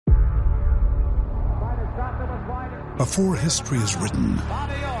Before history is written,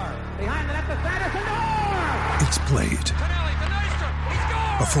 it's played.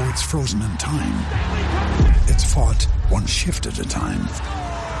 Before it's frozen in time, it's fought one shift at a time.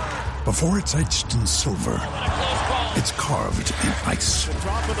 Before it's etched in silver, it's carved in ice.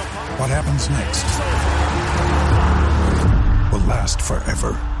 What happens next will last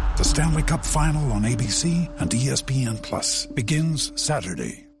forever. The Stanley Cup Final on ABC and ESPN Plus begins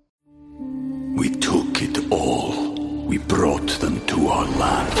Saturday. We took it all. We brought them to our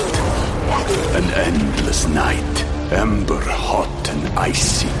land. An endless night, ember hot and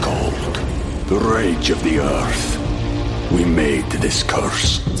icy cold. The rage of the earth. We made this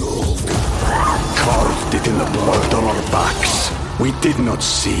curse. Carved it in the blood on our backs. We did not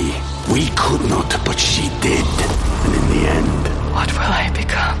see. We could not, but she did. And in the end... What will I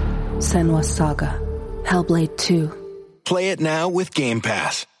become? Senua's Saga. Hellblade 2. Play it now with Game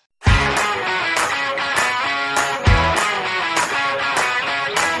Pass.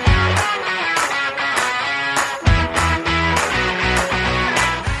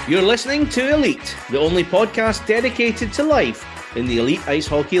 You're listening to Elite, the only podcast dedicated to life in the Elite Ice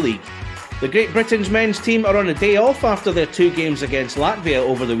Hockey League. The Great Britain's men's team are on a day off after their 2 games against Latvia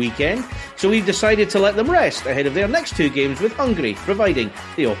over the weekend, so we've decided to let them rest ahead of their next 2 games with Hungary, providing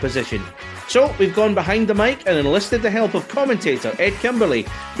the opposition. So we've gone behind the mic and enlisted the help of commentator Ed Kimberley,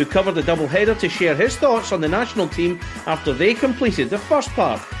 who covered the doubleheader, to share his thoughts on the national team after they completed the first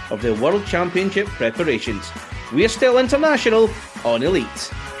part of their World Championship preparations. We're still international on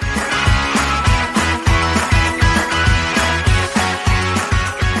Elite.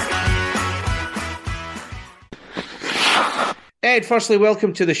 Ed, firstly,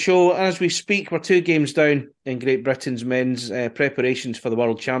 welcome to the show. As we speak, we're 2 games down in Great Britain's men's preparations for the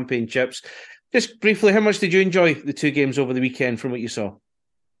World Championships. Just briefly, how much did you enjoy the 2 games over the weekend from what you saw?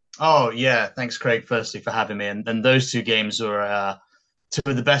 Oh, yeah. Thanks, Craig, firstly, for having me. And those 2 games were 2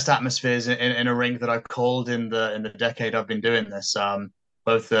 of the best atmospheres in a rink that I've called in the decade I've been doing this.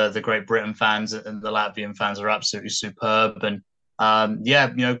 Both the Great Britain fans and the Latvian fans are absolutely superb. And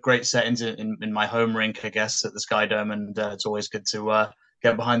great settings in my home rink, I guess, at the Sky Dome, and it's always good to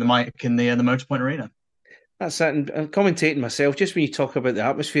get behind the mic in the Motorpoint Arena. That's it, and commentating myself, just when you talk about the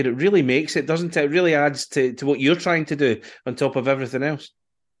atmosphere, it really makes it, doesn't it? It really adds to what you're trying to do on top of everything else.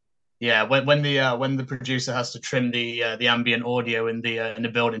 Yeah, when the producer has to trim the ambient audio in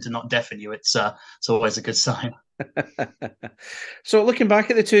the building to not deafen you, it's always a good sign. So looking back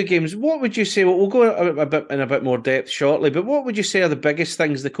at the 2 games, what would you say, we'll go in a bit more depth shortly, but what would you say are the biggest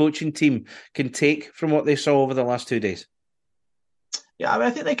things the coaching team can take from what they saw over the last 2 days? Yeah, I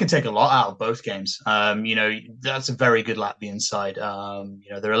think they can take a lot out of both games. That's a very good Latvian side.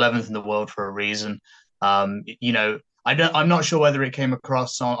 They're 11th in the world for a reason. I'm not sure whether it came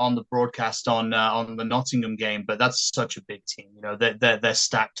across on the broadcast on the Nottingham game, but that's such a big team. They're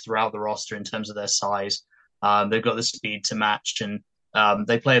stacked throughout the roster in terms of their size. They've got the speed to match, and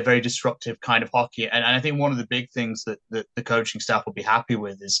they play a very disruptive kind of hockey. And I think one of the big things that the coaching staff will be happy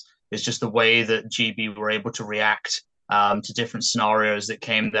with is just the way that GB were able to react to different scenarios that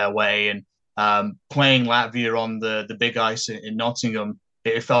came their way. And playing Latvia on the big ice in Nottingham,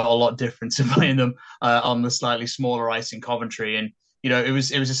 it felt a lot different to playing them on the slightly smaller ice in Coventry. And it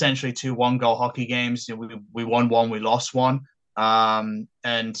was essentially 2 one-goal hockey games. We won 1, we lost 1. I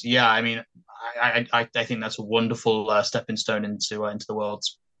think that's a wonderful stepping stone into the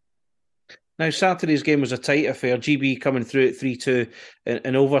Worlds. Now, Saturday's game was a tight affair, GB coming through at 3-2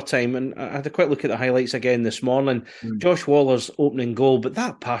 in overtime, and I had a quick look at the highlights again this morning. Josh Waller's opening goal, but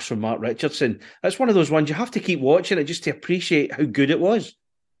that pass from Mark Richardson, that's one of those ones you have to keep watching it just to appreciate how good it was.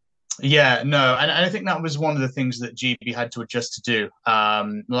 Yeah, no, and I think that was one of the things that GB had to adjust to do.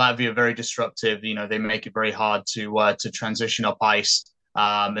 Latvia very disruptive. They make it very hard to transition up ice.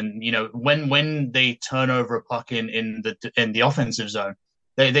 When they turn over a puck in the offensive zone,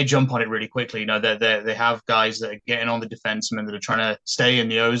 they jump on it really quickly. They have guys that are getting on the defensemen that are trying to stay in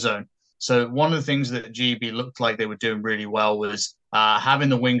the O zone. So one of the things that GB looked like they were doing really well was having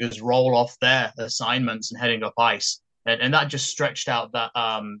the wingers roll off their assignments and heading up ice. And that just stretched out that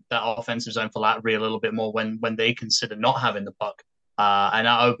offensive zone for Latvia a little bit more when they considered not having the puck. And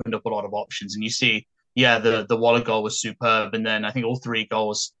that opened up a lot of options. And you see, the Waller goal was superb. And then I think all 3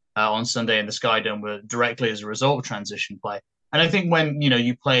 goals on Sunday in the Sky Dome were directly as a result of transition play. And I think when,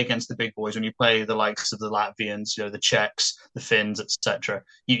 you play against the big boys, when you play the likes of the Latvians, the Czechs, the Finns, etc.,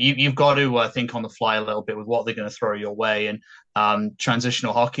 you've got to think on the fly a little bit with what they're going to throw your way. And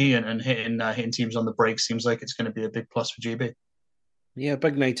transitional hockey and hitting teams on the break seems like it's going to be a big plus for GB. Yeah,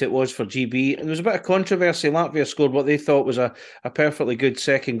 big night it was for GB. And there was a bit of controversy. Latvia scored what they thought was a perfectly good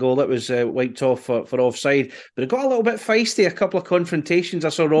second goal. That was wiped off for offside. But it got a little bit feisty, a couple of confrontations. I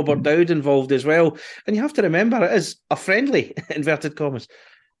saw Robert Dowd involved as well. And you have to remember, it is a friendly, inverted commas.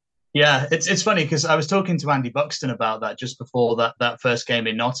 Yeah, it's funny because I was talking to Andy Buxton about that just before that first game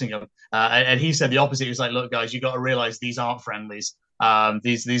in Nottingham, and he said the opposite. He was like, "Look, guys, you got to realise these aren't friendlies.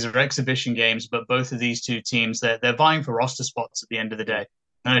 These are exhibition games, but both of these two teams they're vying for roster spots at the end of the day."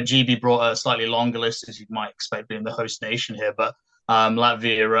 GB brought a slightly longer list, as you might expect, being the host nation here, but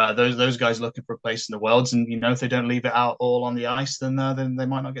Latvia, those guys looking for a place in the worlds, and if they don't leave it out all on the ice, then they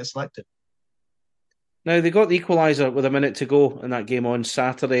might not get selected. Now, they got the equaliser with a minute to go in that game on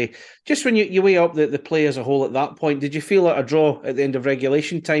Saturday. Just when you weigh up the play as a whole at that point, did you feel like a draw at the end of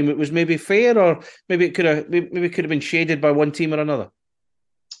regulation time, it was maybe fair, or maybe it could have been shaded by one team or another?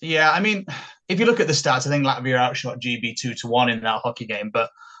 Yeah, I mean, if you look at the stats, I think Latvia outshot GB 2-1 in that hockey game.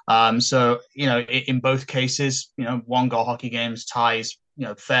 But so in both cases, one goal hockey games, ties,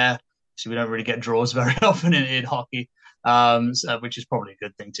 fair. So we don't really get draws very often in hockey. Which is probably a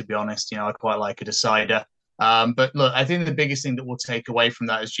good thing, to be honest. I quite like a decider. But look, I think the biggest thing that we'll take away from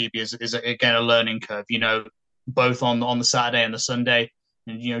that as GB is again a learning curve. Both on the Saturday and the Sunday,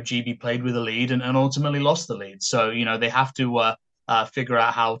 and GB played with a lead and ultimately lost the lead. So they have to figure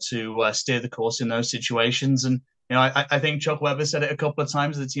out how to steer the course in those situations. And I think Chuck Weber said it a couple of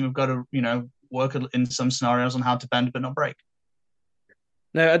times. The team have got to work in some scenarios on how to bend but not break.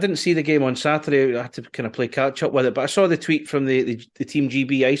 Now, I didn't see the game on Saturday. I had to kind of play catch up with it, but I saw the tweet from the Team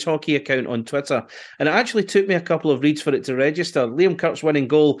GB ice hockey account on Twitter, and it actually took me a couple of reads for it to register. Liam Kirk's winning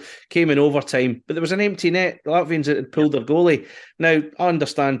goal came in overtime, but there was an empty net. The Latvians had pulled their goalie. Now, I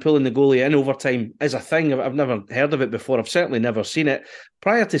understand pulling the goalie in overtime is a thing. I've never heard of it before. I've certainly never seen it.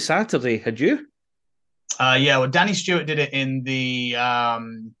 Prior to Saturday, had you? Yeah, well, Danny Stewart did it in the...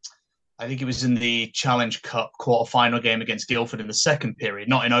 I think it was in the Challenge Cup quarterfinal game against Guildford in the second period,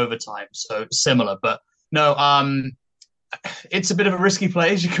 not in overtime. So similar, but no, it's a bit of a risky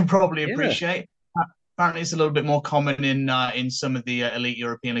play, as you can probably appreciate. Apparently, it's a little bit more common in some of the elite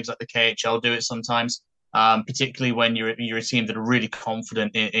European leagues, like the KHL do it sometimes, particularly when you're a team that are really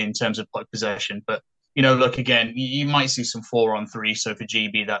confident in terms of puck possession. But look, again, you might see some 4-on-3. So for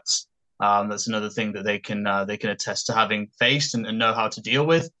GB, that's another thing that they can attest to having faced and know how to deal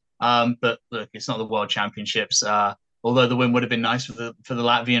with. But look, it's not the World Championships. Although the win would have been nice for the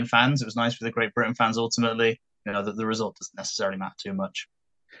Latvian fans, it was nice for the Great Britain fans. Ultimately, the result doesn't necessarily matter too much.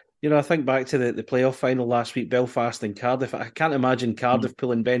 I think back to the playoff final last week, Belfast and Cardiff. I can't imagine Cardiff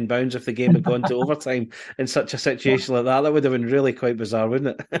pulling Ben Bounds if the game had gone to overtime in such a situation like that. That would have been really quite bizarre,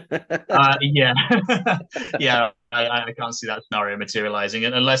 wouldn't it? Yeah, yeah. I can't see that scenario materializing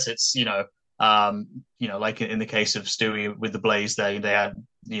unless it's like in the case of Stewie with the Blaze, they had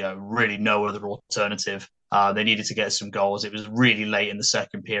really no other alternative. They needed to get some goals. It was really late in the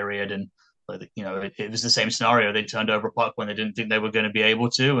second period, and it was the same scenario. They turned over a puck when they didn't think they were going to be able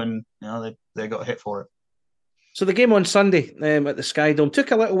to, and they got hit for it. So the game on Sunday at the Sky Dome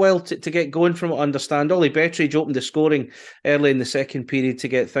took a little while to get going, from what I understand. Ollie Bettridge opened the scoring early in the second period to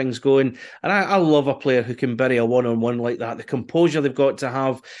get things going. And I love a player who can bury a one-on-one like that. The composure they've got to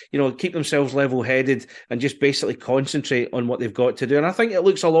have, keep themselves level-headed and just basically concentrate on what they've got to do. And I think it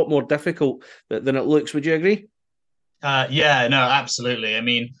looks a lot more difficult than it looks. Would you agree? Yeah, no, absolutely. I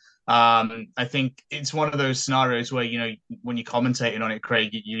mean, I think it's one of those scenarios where, when you're commentating on it, Craig,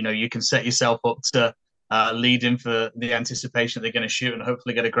 you can set yourself up to lead in for the anticipation that they're going to shoot and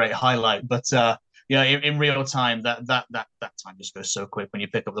hopefully get a great highlight. But in real time, that time just goes so quick. When you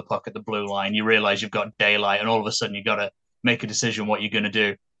pick up the puck at the blue line, you realize you've got daylight, and all of a sudden you've got to make a decision what you're going to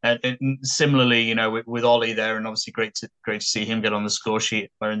do. And similarly, with Ollie there, and obviously great to see him get on the score sheet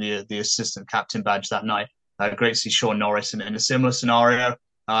wearing the assistant captain badge that night. Great to see Sean Norris in a similar scenario,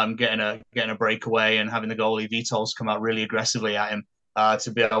 getting a breakaway and having the goalie Vitols come out really aggressively at him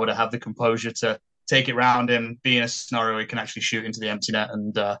to be able to have the composure to take it round him, be in a scenario where he can actually shoot into the empty net.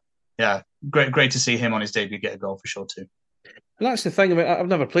 And great to see him on his debut get a goal for sure too. And that's the thing. I mean, I've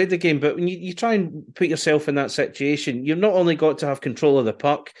never played the game, but when you try and put yourself in that situation, you've not only got to have control of the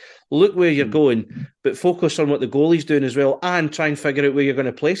puck, look where you're going, but focus on what the goalie's doing as well, and try and figure out where you're going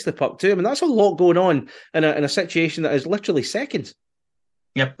to place the puck too. I mean, that's a lot going on in a situation that is literally seconds.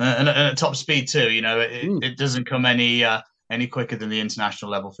 Yep, and at top speed too. It doesn't come any quicker than the international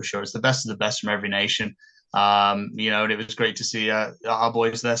level for sure. It's the best of the best from every nation. And it was great to see our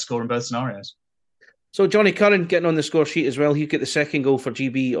boys there scoring both scenarios. So Johnny Curran getting on the score sheet as well. He got the second goal for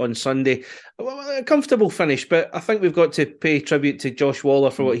GB on Sunday. A comfortable finish, but I think we've got to pay tribute to Josh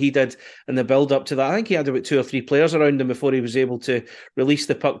Waller for what he did in the build-up to that. I think he had about 2 or 3 players around him before he was able to release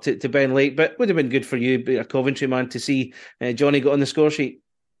the puck to Ben Lake, but would have been good for you, a Coventry man, to see Johnny got on the score sheet.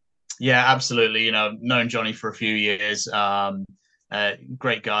 Yeah, absolutely. Known Johnny for a few years.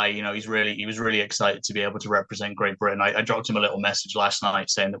 Great guy. He was really excited to be able to represent Great Britain. I dropped him a little message last night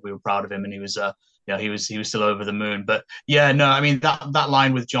saying that we were proud of him, and he was still over the moon. But yeah, no, I mean that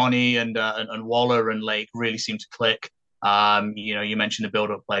line with Johnny and Waller and Lake really seemed to click. You mentioned the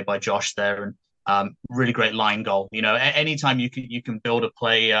build-up play by Josh there, and really great line goal. Anytime you can build a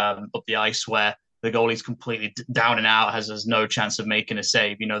play up the ice where the goalie's completely down and out, has no chance of making a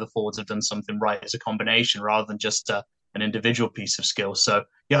save. The forwards have done something right as a combination rather than just an individual piece of skill. So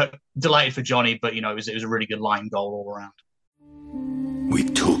yeah, delighted for Johnny, but it was a really good line goal all around. We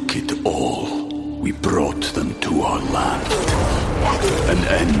took it all. We brought them to our land. An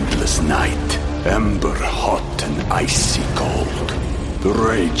endless night, ember hot and icy cold. The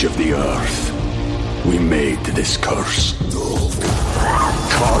rage of the earth. We made this curse.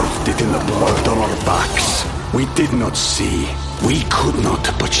 Carved it in the blood on our backs. We did not see. We could not,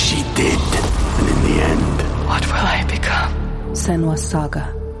 but she did. And in the end, what will I become? Senua's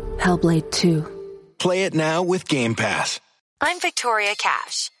Saga. Hellblade 2. Play it now with Game Pass. I'm Victoria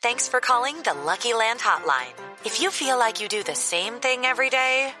Cash. Thanks for calling the Lucky Land Hotline. If you feel like you do the same thing every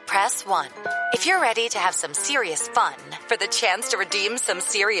day, press 1. If you're ready to have some serious fun for the chance to redeem some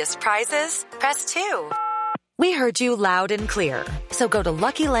serious prizes, press 2. We heard you loud and clear. So go to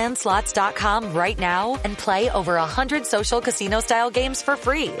LuckyLandSlots.com right now and play over 100 social casino-style games for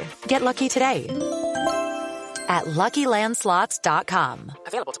free. Get lucky today at LuckyLandSlots.com.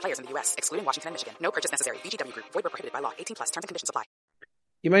 Available to players in the U.S., excluding Washington and Michigan. No purchase necessary. VGW Group. Void where prohibited by law. 18+. Terms and conditions apply.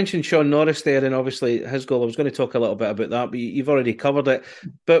 You mentioned Sean Norris there, and obviously his goal. I was going to talk a little bit about that, but you've already covered it.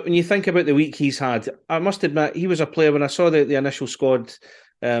 But when you think about the week he's had, I must admit, he was a player, when I saw the initial squad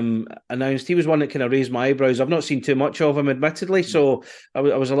announced, he was one that kind of raised my eyebrows. I've not seen too much of him, admittedly, so I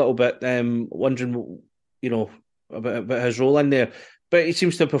was a little bit wondering, about his role in there. But he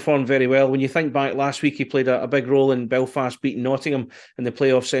seems to have performed very well. When you think back last week, he played a big role in Belfast beating Nottingham in the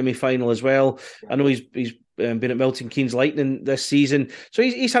playoff semi-final as well. I know he's been at Milton Keynes Lightning this season. So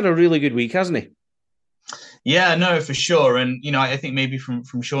he's had a really good week, hasn't he? Yeah, no, for sure. And, I think maybe from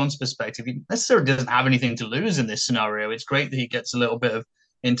Sean's perspective, he necessarily doesn't have anything to lose in this scenario. It's great that he gets a little bit of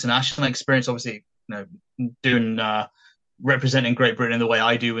international experience, obviously, doing representing Great Britain in the way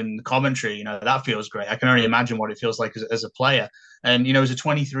I do in the commentary. That feels great. I can only imagine what it feels like as a player. And, as a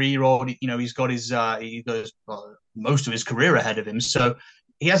 23-year-old, he's got most of his career ahead of him. So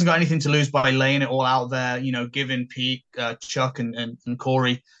he hasn't got anything to lose by laying it all out there, giving Pete, Chuck and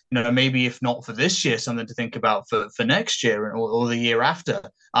Corey, maybe if not for this year, something to think about for next year or the year after.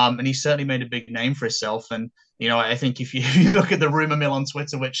 And he certainly made a big name for himself. And, I think if you look at the rumor mill on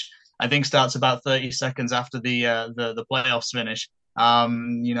Twitter, which I think starts about 30 seconds after the playoffs finish,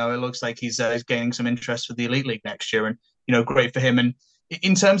 it looks like he's gaining some interest for the Elite League next year. And, great for him. And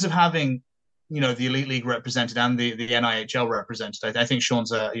in terms of having, the Elite League represented and the NIHL represented, I think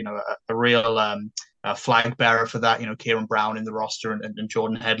Sean's a real flag bearer for that. Kieran Brown in the roster and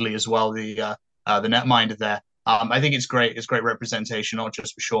Jordan Headley as well, the netminder there. I think it's great. It's great representation, not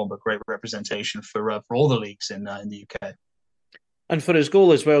just for Sean, but great representation for all the leagues in the UK. And for his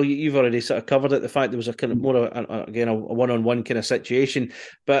goal as well, you've already sort of covered it. The fact there was a kind of more, a one-on-one kind of situation,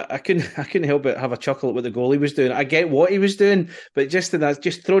 but I couldn't help but have a chuckle at what the goalie was doing. I get what he was doing, but just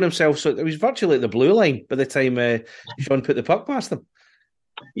throwing himself, so it was virtually at the blue line by the time Sean put the puck past him.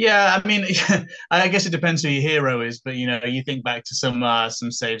 Yeah, I mean, I guess it depends who your hero is, but you think back to some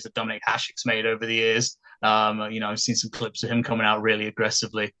saves that Dominic Hasek's made over the years. I've seen some clips of him coming out really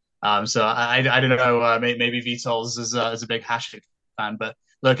aggressively. So I don't know. Maybe Vitol's is a big Hasek fan, but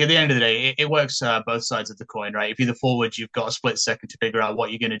look, at the end of the day, it works both sides of the coin, right? If you're the forward, you've got a split second to figure out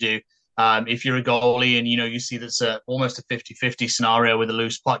what you're going to do. If you're a goalie and you see that's almost a 50-50 scenario with a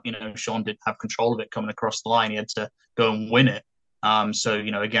loose puck, Sean didn't have control of it coming across the line. He had to go and win it. So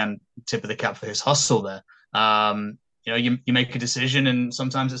again, tip of the cap for his hustle there. You make a decision, and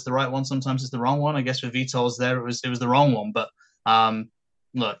sometimes it's the right one, sometimes it's the wrong one. I guess for Vitol's there, it was the wrong one. But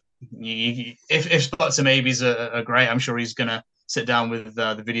look, if spots and maybes are great, I'm sure he's going to sit down with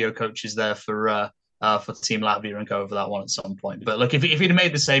the video coaches there for Team Latvia and go over that one at some point. But look, if he'd have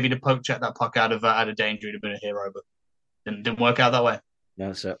made the save, he'd have checked that puck out of danger, he'd have been a hero. But didn't work out that way.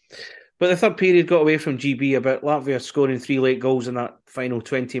 That's it. But the third period got away from GB about Latvia scoring 3 late goals in that final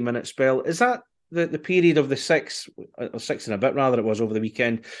 20-minute spell. Is that the period of the six and a bit rather it was over the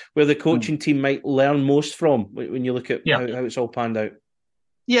weekend, where the coaching team might learn most from when you look at how it's all panned out?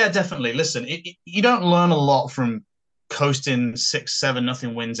 Yeah, definitely. Listen, you don't learn a lot from coasting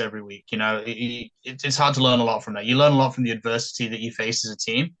 6-7-0 wins every week. You know, it's hard to learn a lot from that. You learn a lot from the adversity that you face as a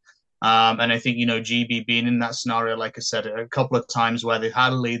team. And I think, you know, GB being in that scenario, like I said, a couple of times where they've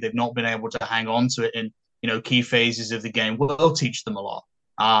had a lead, they've not been able to hang on to it in, you know, key phases of the game will teach them a lot.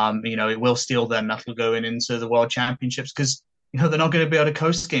 You know, it will steel their mettle going into the World Championships because, you know, they're not going to be able to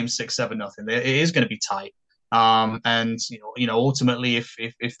coast games 6-7-0. It is going to be tight. And, you know, ultimately,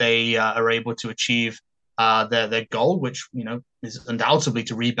 if they are able to achieve their goal, which, you know, is undoubtedly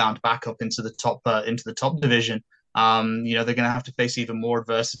to rebound back up into the top division, you know, they're going to have to face even more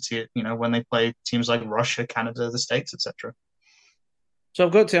adversity, you know, when they play teams like Russia, Canada, the States, etc. So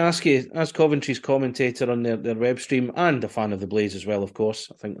I've got to ask you, as Coventry's commentator on their web stream and a fan of the Blaze as well, of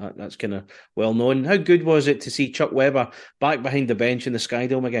course, I think that's kind of well known. How good was it to see Chuck Webber back behind the bench in the Sky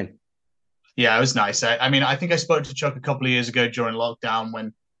Dome again? Yeah, it was nice. I mean, I think I spoke to Chuck a couple of years ago during lockdown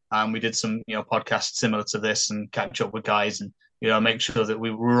when we did some, you know, podcasts similar to this and catch up with guys and, you know, make sure that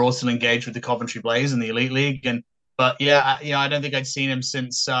we were all still engaged with the Coventry Blaze and the Elite League. But yeah, you know, I don't think I'd seen him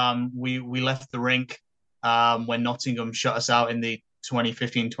since we left the rink when Nottingham shut us out in the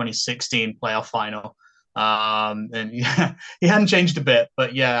 2015-2016 playoff final. And yeah, he hadn't changed a bit.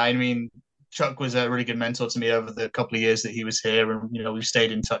 But yeah, I mean, Chuck was a really good mentor to me over the couple of years that he was here, and you know we've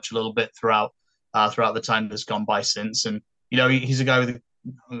stayed in touch a little bit throughout the time that's gone by since. And you know he's a guy with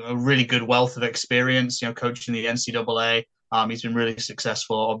a really good wealth of experience. You know, coaching the NCAA, he's been really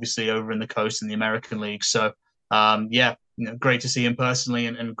successful, obviously over in the coast in the American League. So yeah, you know, great to see him personally,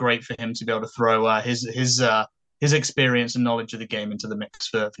 and great for him to be able to throw his experience and knowledge of the game into the mix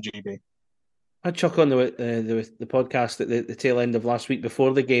for GB. I had Chuck on the podcast at the tail end of last week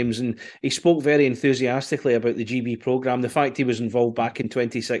before the games, and he spoke very enthusiastically about the GB programme, the fact he was involved back in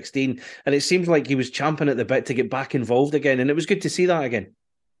 2016, and it seems like he was champing at the bit to get back involved again, and it was good to see that again.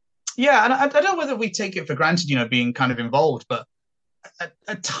 Yeah, and I don't know whether we take it for granted, you know, being kind of involved, but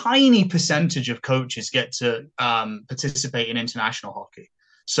a tiny percentage of coaches get to participate in international hockey.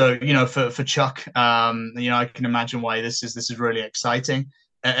 So, you know, for Chuck, you know, I can imagine why this is really exciting.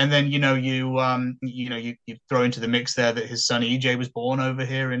 And then, you know, you throw into the mix there that his son EJ was born over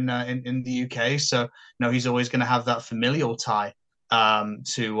here in the UK. So, you know, he's always going to have that familial tie to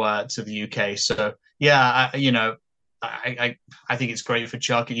the UK. So, yeah, you know, I think it's great for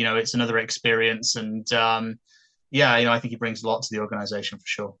Chuck. You know, it's another experience. And, yeah, you know, I think he brings a lot to the organisation for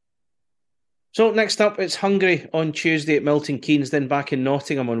sure. So next up, it's Hungary on Tuesday at Milton Keynes, then back in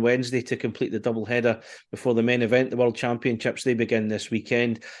Nottingham on Wednesday to complete the doubleheader before the main event, the World Championships. They begin this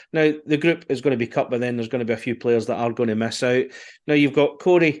weekend. Now, the group is going to be cut by then. There's going to be a few players that are going to miss out. Now, you've got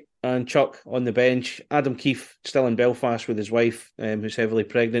Corey and Chuck on the bench, Adam Keefe still in Belfast with his wife, who's heavily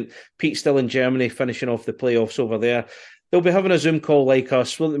pregnant, Pete still in Germany, finishing off the playoffs over there. They'll be having a Zoom call like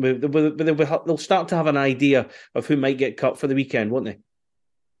us. They'll start to have an idea of who might get cut for the weekend, won't they?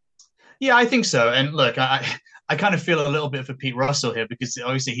 Yeah, I think so. And look, I kind of feel a little bit for Pete Russell here because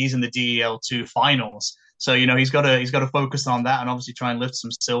obviously he's in the DEL2 finals. So, you know, he's got to focus on that and obviously try and lift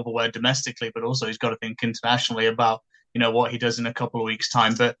some silverware domestically, but also he's got to think internationally about, you know, what he does in a couple of weeks'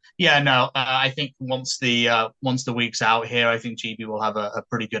 time. But yeah, no, I think once the week's out here, I think GB will have a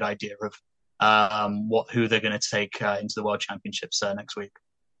pretty good idea of who they're going to take into the World Championships next week.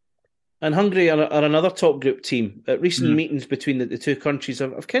 And Hungary are another top group team. Recent meetings between the two countries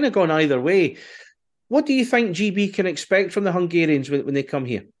have kind of gone either way. What do you think GB can expect from the Hungarians when they come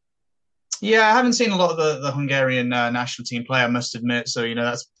here? Yeah, I haven't seen a lot of the Hungarian national team play, I must admit. So, you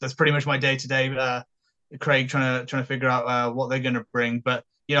know, that's pretty much my day-to-day, Craig, trying to figure out what they're going to bring. But,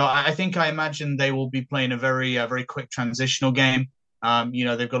 you know, I imagine they will be playing a very quick transitional game. You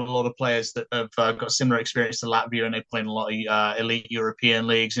know, they've got a lot of players that have got similar experience to Latvia, and they play in a lot of elite European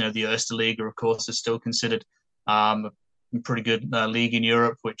leagues. You know, the Erste Liga, of course, is still considered a pretty good league in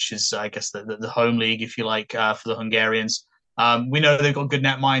Europe, which is, I guess, the home league, if you like, for the Hungarians. We know they've got good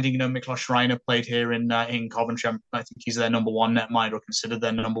net minding. You know, Miklos Schreiner played here in Coventry. I think he's their number one netminder, or considered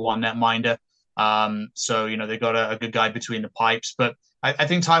their number one netminder. So, you know, they've got a good guy between the pipes. But I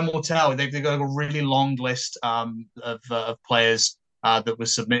think time will tell. They've got a really long list of players that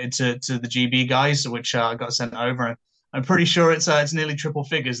was submitted to the GB guys, which got sent over. I'm pretty sure it's nearly triple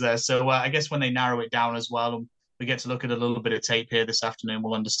figures there. So I guess when they narrow it down as well, and we get to look at a little bit of tape here this afternoon,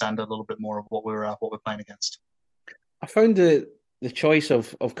 we'll understand a little bit more of what we're playing against. I found the choice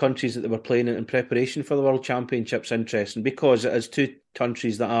of countries that they were playing in preparation for the World Championships interesting, because it is two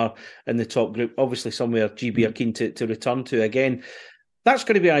countries that are in the top group, obviously somewhere GB are keen to return to again. That's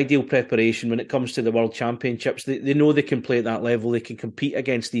going to be ideal preparation when it comes to the World Championships. They know they can play at that level. They can compete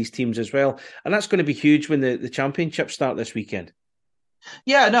against these teams as well. And that's going to be huge when the championships start this weekend.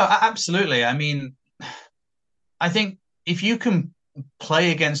 Yeah, no, absolutely. I mean, I think if you can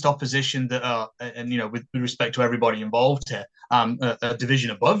play against opposition that are, and with respect to everybody involved here, a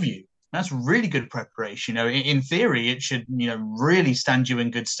division above you, that's really good preparation. In theory, it should really stand you in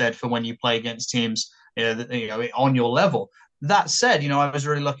good stead for when you play against teams on your level. That said, I was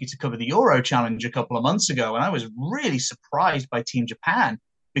really lucky to cover the Euro Challenge a couple of months ago, and I was really surprised by Team Japan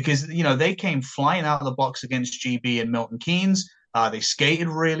because they came flying out of the blocks against GB and Milton Keynes. They skated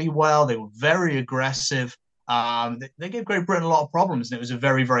really well. They were very aggressive. They gave Great Britain a lot of problems, and it was a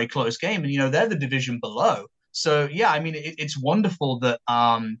very, very close game. And they're the division below, so yeah, I mean it's wonderful that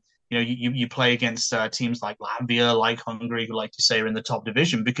you play against teams like Latvia, like Hungary, who, like you say, are in the top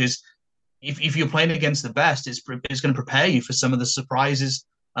division, because if you're playing against the best, it's going to prepare you for some of the surprises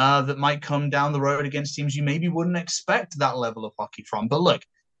that might come down the road against teams you maybe wouldn't expect that level of hockey from. But look,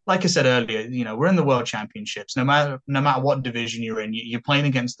 like I said earlier, we're in the World Championships. No matter what division you're in, you're playing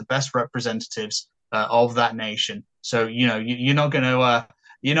against the best representatives of that nation. So you're not going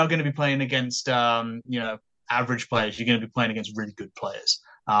to be playing against average players. You're going to be playing against really good players.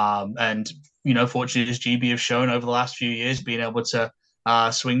 And fortunately, as GB have shown over the last few years, being able to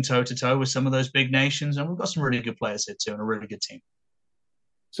swing toe-to-toe with some of those big nations, and we've got some really good players here too, and a really good team.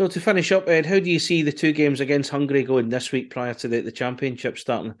 So to finish up, Ed, how do you see the two games against Hungary going this week prior to the championship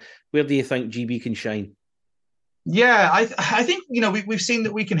starting? Where do you think GB can shine? Yeah, I think we've seen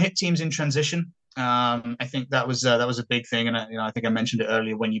that we can hit teams in transition. I think that was a big thing, and I think I mentioned it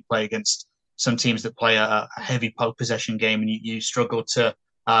earlier, when you play against some teams that play a heavy puck possession game and you struggle to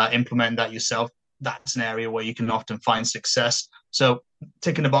implement that yourself. That's an area where you can often find success. So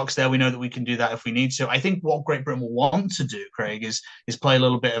ticking the box there, we know that we can do that if we need to. I think what Great Britain will want to do, Craig, is play a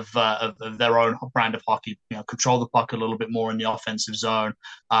little bit of their own brand of hockey. Control the puck a little bit more in the offensive zone.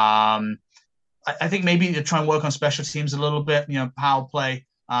 I think maybe to try and work on special teams a little bit. Power play.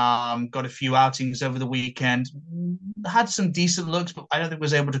 Got a few outings over the weekend. Had some decent looks, but I don't think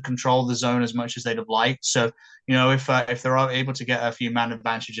was able to control the zone as much as they'd have liked. So, if they're able to get a few man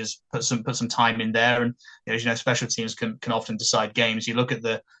advantages, put some time in there, and special teams can often decide games. You look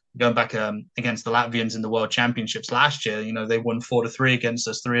at going back against the Latvians in the World Championships last year. They won 4-3 against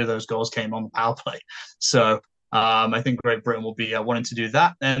us. 3 of those goals came on the power play. So I think Great Britain will be wanting to do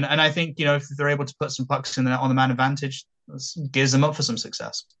that, and I think if they're able to put some pucks on the man advantage, gears them up for some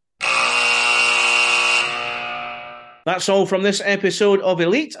success. That's all from this episode of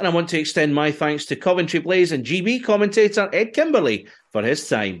Elite, and I want to extend my thanks to Coventry Blaze and GB commentator Ed Kimberley for his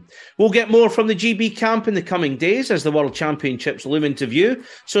time. We'll get more from the GB camp in the coming days as the World Championships loom into view,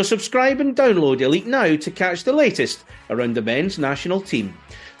 so subscribe and download Elite now to catch the latest around the men's national team.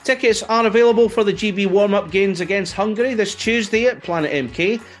 Tickets are available for the GB warm-up games against Hungary this Tuesday at Planet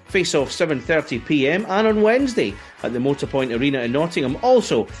MK, face-off 7:30pm, and on Wednesday at the Motorpoint Arena in Nottingham,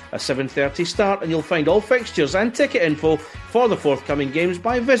 also a 7:30 start, and you'll find all fixtures and ticket info for the forthcoming games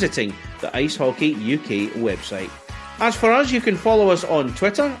by visiting the Ice Hockey UK website. As for us, you can follow us on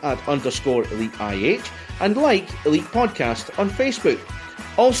Twitter at _EliteIH and like Elite Podcast on Facebook.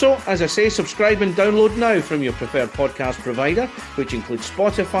 Also, as I say, subscribe and download now from your preferred podcast provider, which includes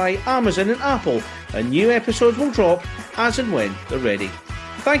Spotify, Amazon and Apple, and new episodes will drop as and when they're ready.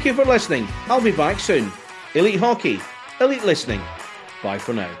 Thank you for listening. I'll be back soon. Elite Hockey, Elite Listening. Bye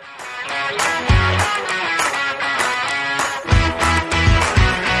for now.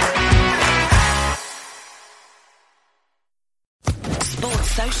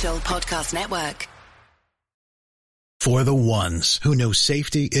 Sports Social Podcast Network. For the ones who know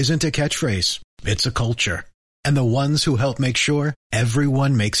safety isn't a catchphrase, it's a culture. And the ones who help make sure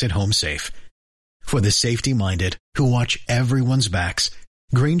everyone makes it home safe. For the safety-minded who watch everyone's backs,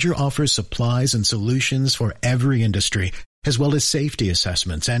 Grainger offers supplies and solutions for every industry, as well as safety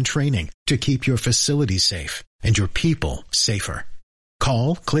assessments and training to keep your facilities safe and your people safer.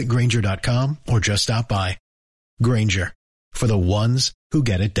 Call, click Grainger.com, or just stop by. Grainger, for the ones who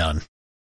get it done.